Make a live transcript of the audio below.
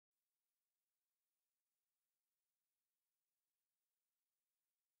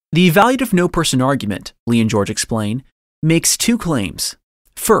The evaluative no-person argument, Lee and George explain, makes two claims.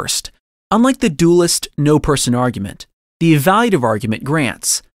 First, unlike the dualist no-person argument, the evaluative argument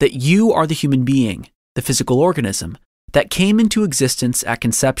grants that you are the human being, the physical organism, that came into existence at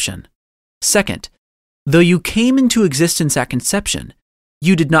conception. Second, though you came into existence at conception,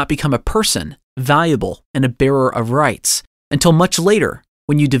 you did not become a person, valuable, and a bearer of rights until much later,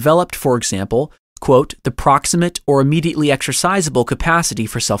 when you developed, for example, quote, the proximate or immediately exercisable capacity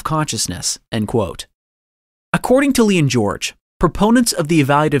for self-consciousness, end quote. According to Lee and George, proponents of the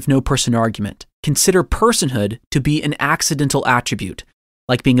evaluative no-person argument consider personhood to be an accidental attribute,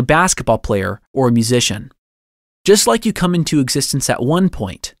 like being a basketball player or a musician. Just like you come into existence at one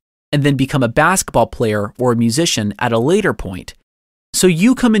point, and then become a basketball player or a musician at a later point, so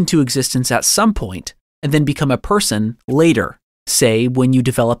you come into existence at some point, and then become a person later, say when you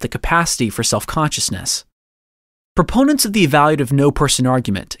develop the capacity for self-consciousness. Proponents of the evaluative no-person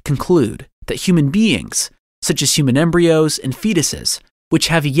argument conclude that human beings, such as human embryos and fetuses, which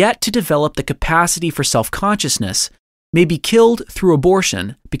have yet to develop the capacity for self-consciousness, may be killed through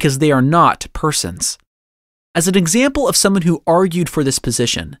abortion because they are not persons. As an example of someone who argued for this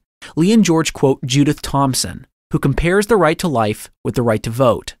position, Lee and George quote Judith Thomson, who compares the right to life with the right to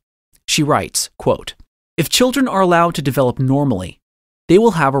vote. She writes, quote, "If children are allowed to develop normally, they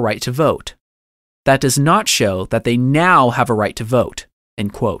will have a right to vote. That does not show that they now have a right to vote,"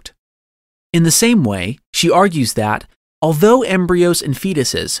 end quote. In the same way, she argues that, although embryos and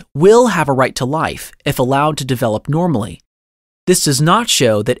fetuses will have a right to life if allowed to develop normally, this does not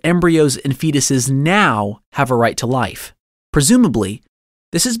show that embryos and fetuses now have a right to life. Presumably,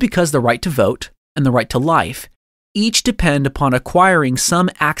 this is because the right to vote and the right to life each depend upon acquiring some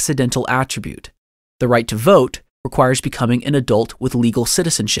accidental attribute. The right to vote requires becoming an adult with legal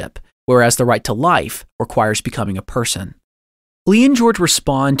citizenship, whereas the right to life requires becoming a person. Lee and George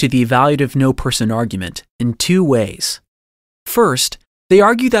respond to the evaluative no-person argument in two ways. First, they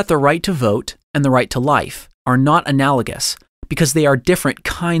argue that the right to vote and the right to life are not analogous because they are different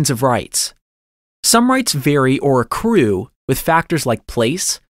kinds of rights. Some rights vary or accrue with factors like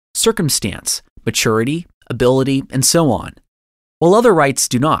place, circumstance, maturity, ability, and so on, while other rights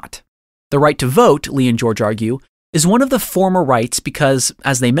do not. The right to vote, Lee and George argue, is one of the former rights because,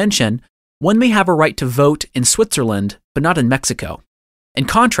 as they mention, one may have a right to vote in Switzerland, but not in Mexico. In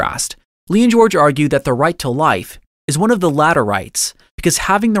contrast, Lee and George argue that the right to life is one of the latter rights because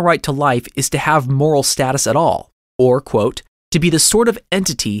having the right to life is to have moral status at all, or, quote, to be the sort of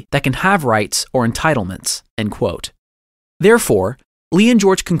entity that can have rights or entitlements, end quote. Therefore, Lee and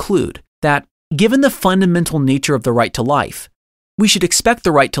George conclude that, given the fundamental nature of the right to life, we should expect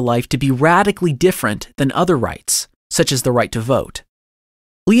the right to life to be radically different than other rights, such as the right to vote.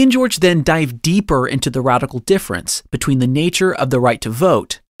 Lee and George then dive deeper into the radical difference between the nature of the right to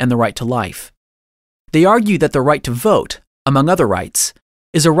vote and the right to life. They argue that the right to vote, among other rights,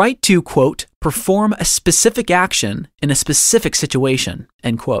 is a right to, quote, perform a specific action in a specific situation,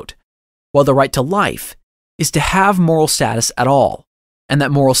 end quote, while the right to life is to have moral status at all, and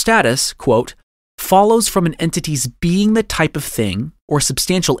that moral status, quote, follows from an entity's being the type of thing or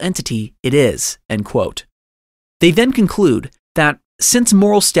substantial entity it is, end quote. They then conclude that since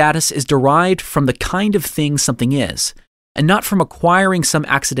moral status is derived from the kind of thing something is, and not from acquiring some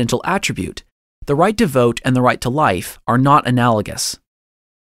accidental attribute, the right to vote and the right to life are not analogous.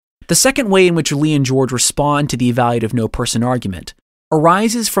 The second way in which Lee and George respond to the evaluative no-person argument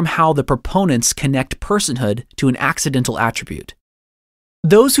arises from how the proponents connect personhood to an accidental attribute.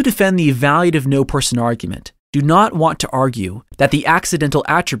 Those who defend the evaluative no-person argument do not want to argue that the accidental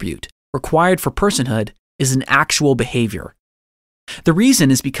attribute required for personhood is an actual behavior. The reason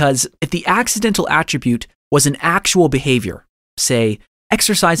is because if the accidental attribute was an actual behavior, say,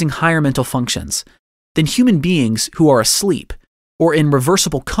 exercising higher mental functions, then human beings who are asleep or in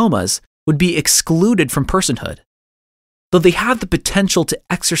reversible comas would be excluded from personhood. Though they have the potential to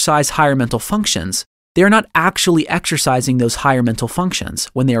exercise higher mental functions, they are not actually exercising those higher mental functions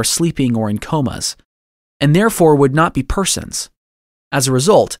when they are sleeping or in comas, and therefore would not be persons. As a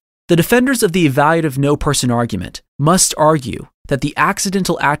result, the defenders of the evaluative no-person argument must argue that the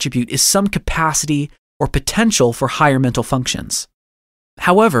accidental attribute is some capacity or potential for higher mental functions.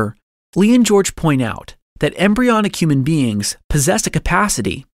 However, Lee and George point out that embryonic human beings possess a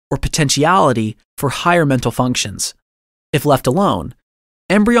capacity or potentiality for higher mental functions. If left alone,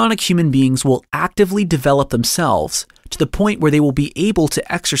 embryonic human beings will actively develop themselves to the point where they will be able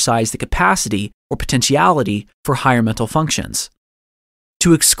to exercise the capacity or potentiality for higher mental functions.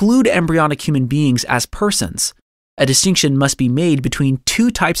 To exclude embryonic human beings as persons, a distinction must be made between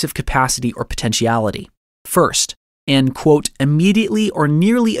two types of capacity or potentiality. First, and, quote, immediately or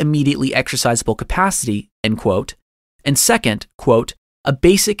nearly immediately exercisable capacity, end quote, and second, quote, a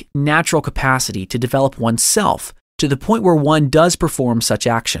basic natural capacity to develop oneself to the point where one does perform such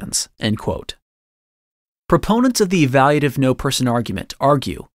actions, end quote. Proponents of the evaluative no-person argument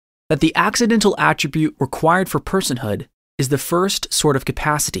argue that the accidental attribute required for personhood is the first sort of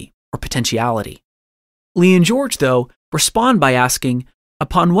capacity, or potentiality. Lee and George, though, respond by asking,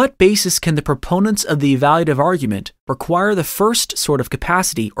 upon what basis can the proponents of the evaluative argument require the first sort of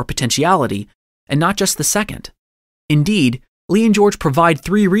capacity or potentiality, and not just the second? Indeed, Lee and George provide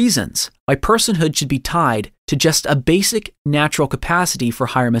 3 reasons why personhood should be tied to just a basic natural capacity for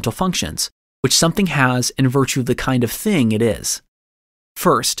higher mental functions, which something has in virtue of the kind of thing it is.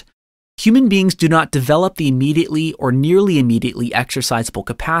 First, human beings do not develop the immediately or nearly immediately exercisable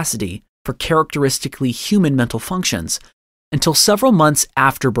capacity for characteristically human mental functions until several months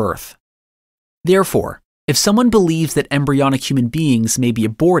after birth. Therefore, if someone believes that embryonic human beings may be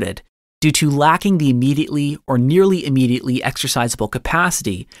aborted due to lacking the immediately or nearly immediately exercisable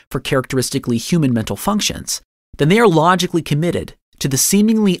capacity for characteristically human mental functions, then they are logically committed to the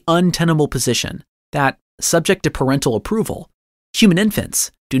seemingly untenable position that, subject to parental approval, human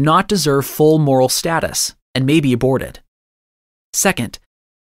infants do not deserve full moral status and may be aborted. Second,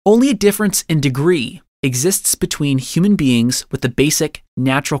 only a difference in degree exists between human beings with the basic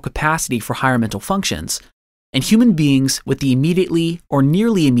natural capacity for higher mental functions and human beings with the immediately or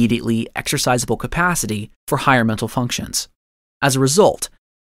nearly immediately exercisable capacity for higher mental functions. As a result,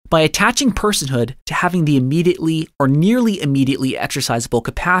 by attaching personhood to having the immediately or nearly immediately exercisable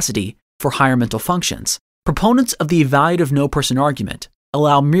capacity for higher mental functions, proponents of the evaluative no-person argument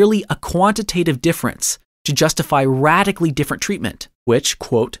allow merely a quantitative difference to justify radically different treatment, which,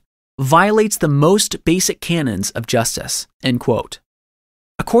 quote, violates the most basic canons of justice, end quote.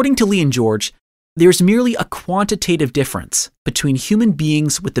 According to Lee and George, there's merely a quantitative difference between human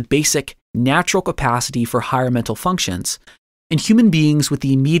beings with the basic natural capacity for higher mental functions and human beings with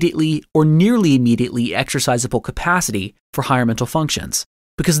the immediately or nearly immediately exercisable capacity for higher mental functions,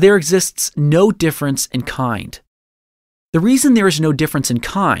 because there exists no difference in kind. The reason there is no difference in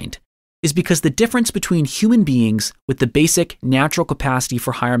kind is because the difference between human beings with the basic natural capacity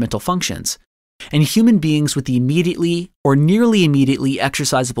for higher mental functions and human beings with the immediately or nearly immediately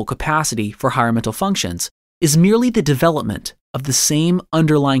exercisable capacity for higher mental functions is merely the development of the same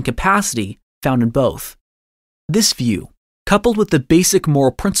underlying capacity found in both. This view, coupled with the basic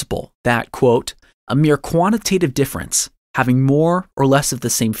moral principle that, quote, a mere quantitative difference, having more or less of the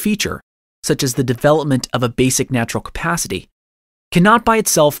same feature, such as the development of a basic natural capacity, cannot by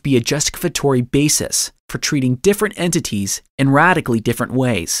itself be a justificatory basis for treating different entities in radically different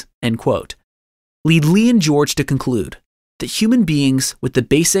ways, end quote, lead Lee and George to conclude that human beings with the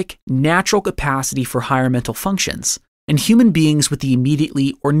basic natural capacity for higher mental functions and human beings with the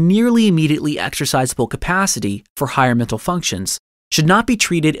immediately or nearly immediately exercisable capacity for higher mental functions should not be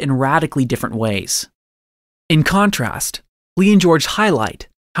treated in radically different ways. In contrast, Lee and George highlight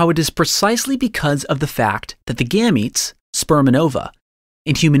how it is precisely because of the fact that the gametes, sperm and ova,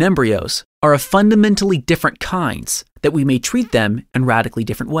 in human embryos are of fundamentally different kinds that we may treat them in radically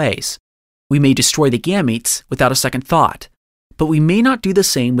different ways. We may destroy the gametes without a second thought, but we may not do the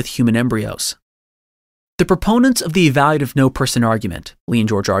same with human embryos. The proponents of the evaluative no-person argument, Lee and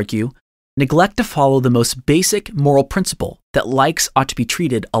George argue, neglect to follow the most basic moral principle that likes ought to be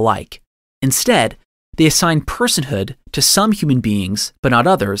treated alike. Instead, they assign personhood to some human beings, but not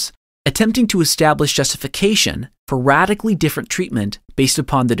others, attempting to establish justification for radically different treatment based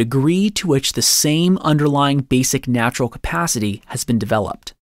upon the degree to which the same underlying basic natural capacity has been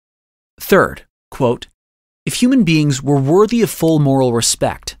developed. Third, quote, if human beings were worthy of full moral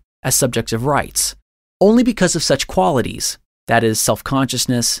respect as subjects of rights, only because of such qualities, that is,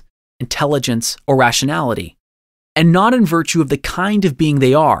 self-consciousness, intelligence, or rationality, and not in virtue of the kind of being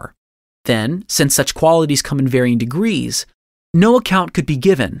they are, then, since such qualities come in varying degrees, no account could be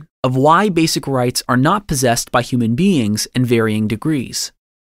given of why basic rights are not possessed by human beings in varying degrees.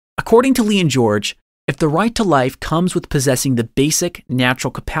 According to Lee and George, if the right to life comes with possessing the basic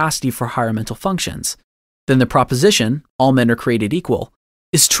natural capacity for higher mental functions, then the proposition, all men are created equal,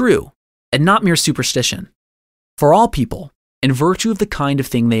 is true and not mere superstition. For all people, in virtue of the kind of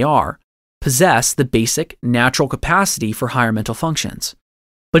thing they are, possess the basic natural capacity for higher mental functions.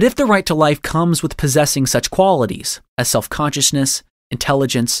 But if the right to life comes with possessing such qualities as self-consciousness,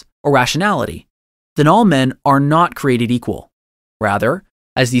 intelligence, or rationality, then all men are not created equal. Rather,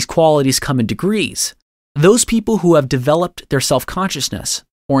 as these qualities come in degrees, those people who have developed their self-consciousness,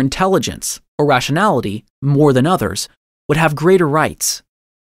 or intelligence, or rationality more than others would have greater rights.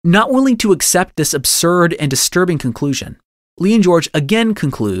 Not willing to accept this absurd and disturbing conclusion, Lee and George again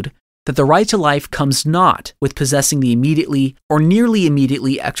conclude that the right to life comes not with possessing the immediately or nearly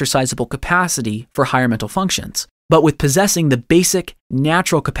immediately exercisable capacity for higher mental functions, but with possessing the basic,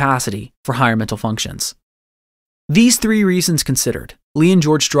 natural capacity for higher mental functions. These three reasons considered, Lee and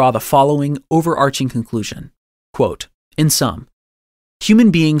George draw the following overarching conclusion. Quote, in sum,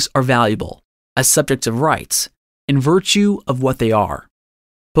 human beings are valuable as subjects of rights in virtue of what they are.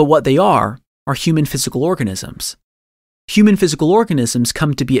 But what they are human physical organisms. Human physical organisms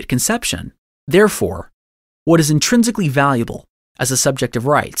come to be at conception. Therefore, what is intrinsically valuable as a subject of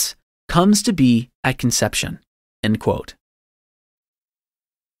rights comes to be at conception. End quote.